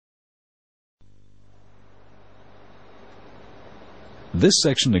This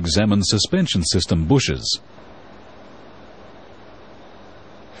section examines suspension system bushes.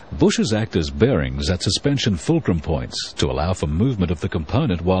 Bushes act as bearings at suspension fulcrum points to allow for movement of the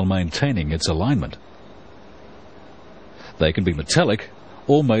component while maintaining its alignment. They can be metallic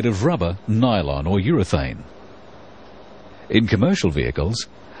or made of rubber, nylon or urethane. In commercial vehicles,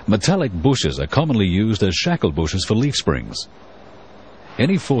 metallic bushes are commonly used as shackle bushes for leaf springs.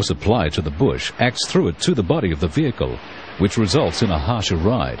 Any force applied to the bush acts through it to the body of the vehicle, which results in a harsher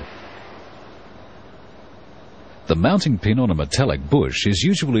ride. The mounting pin on a metallic bush is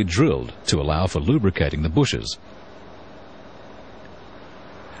usually drilled to allow for lubricating the bushes.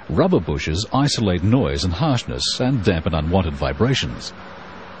 Rubber bushes isolate noise and harshness and dampen unwanted vibrations.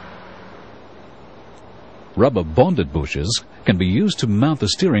 Rubber bonded bushes can be used to mount the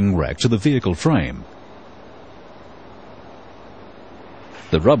steering rack to the vehicle frame.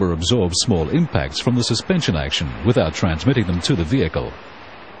 The rubber absorbs small impacts from the suspension action without transmitting them to the vehicle.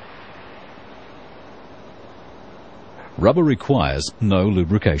 Rubber requires no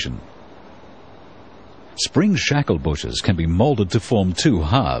lubrication. Spring shackle bushes can be molded to form two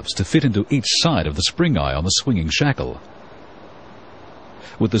halves to fit into each side of the spring eye on the swinging shackle.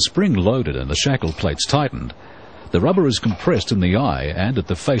 With the spring loaded and the shackle plates tightened, the rubber is compressed in the eye and at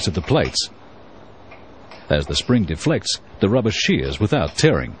the face of the plates. As the spring deflects, the rubber shears without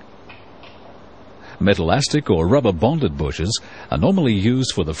tearing. Metallastic or rubber bonded bushes are normally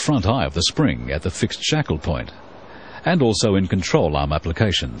used for the front eye of the spring at the fixed shackle point, and also in control arm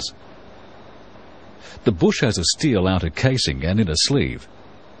applications. The bush has a steel outer casing and inner sleeve.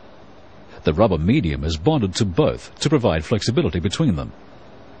 The rubber medium is bonded to both to provide flexibility between them.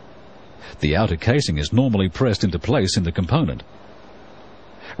 The outer casing is normally pressed into place in the component.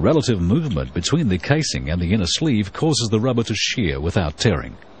 Relative movement between the casing and the inner sleeve causes the rubber to shear without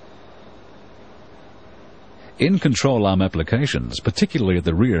tearing. In control arm applications, particularly at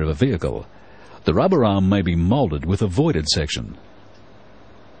the rear of a vehicle, the rubber arm may be molded with a voided section.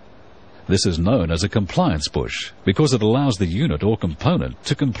 This is known as a compliance bush because it allows the unit or component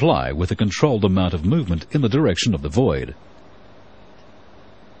to comply with a controlled amount of movement in the direction of the void.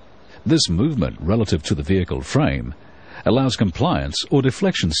 This movement relative to the vehicle frame allows compliance or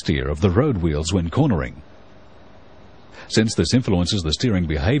deflection steer of the road wheels when cornering. Since this influences the steering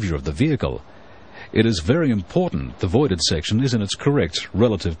behavior of the vehicle, it is very important the voided section is in its correct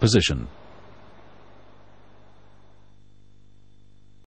relative position.